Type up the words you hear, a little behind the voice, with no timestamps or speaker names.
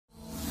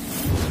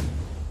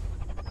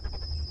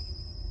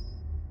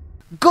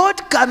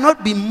God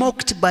cannot be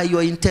mocked by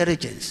your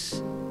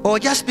intelligence, or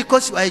just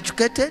because you are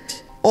educated,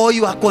 or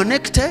you are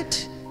connected,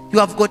 you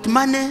have got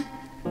money,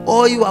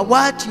 or you are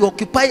what? You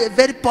occupy a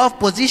very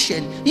powerful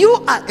position. You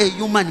are a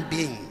human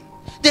being.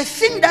 The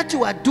thing that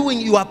you are doing,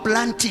 you are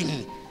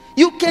planting.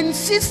 You can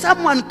see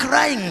someone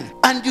crying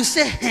and you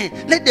say, hey,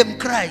 let them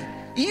cry.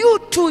 You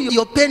too,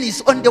 your pain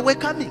is on the way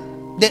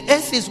coming. The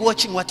earth is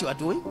watching what you are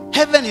doing.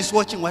 Heaven is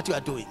watching what you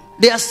are doing.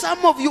 There are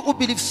some of you who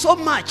believe so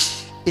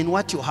much in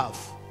what you have,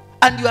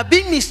 and you are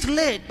being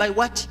misled by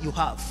what you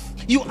have.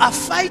 You are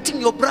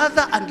fighting your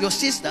brother and your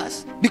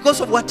sisters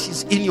because of what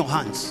is in your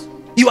hands.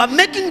 You are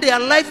making their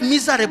life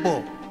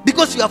miserable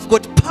because you have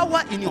got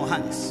power in your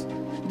hands.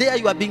 There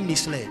you are being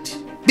misled.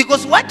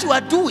 Because what you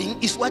are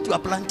doing is what you are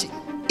planting.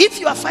 If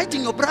you are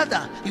fighting your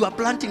brother, you are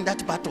planting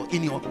that battle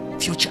in your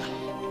future.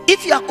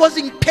 If you are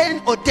causing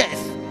pain or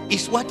death,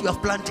 it's what you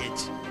have planted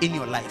in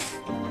your life.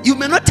 You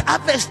may not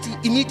harvest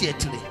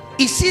immediately.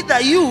 It's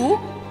either you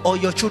or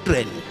your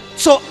children.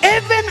 So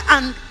heaven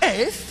and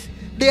earth,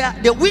 they are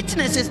the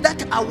witnesses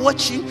that are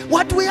watching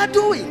what we are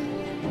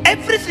doing.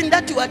 Everything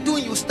that you are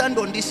doing, you stand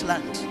on this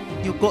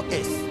land, you go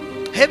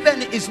earth.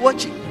 Heaven is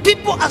watching.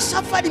 People are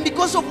suffering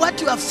because of what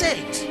you have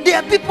said. There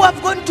are people who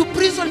have gone to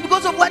prison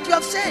because of what you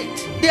have said.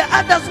 There are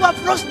others who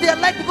have lost their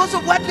life because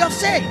of what you have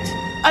said.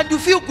 And you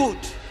feel good.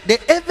 The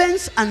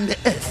heavens and the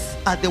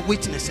earth are the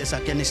witnesses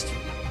against you.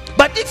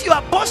 But if you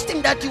are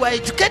boasting that you are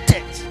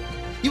educated,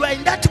 you are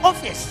in that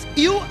office,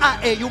 you are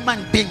a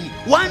human being.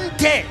 One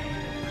day,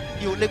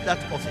 you will leave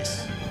that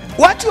office.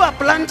 What you are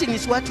planting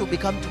is what you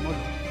become tomorrow.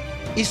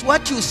 It's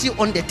what you see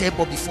on the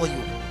table before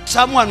you.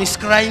 Someone is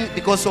crying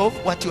because of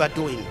what you are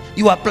doing.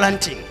 You are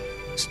planting.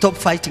 Stop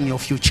fighting your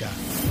future.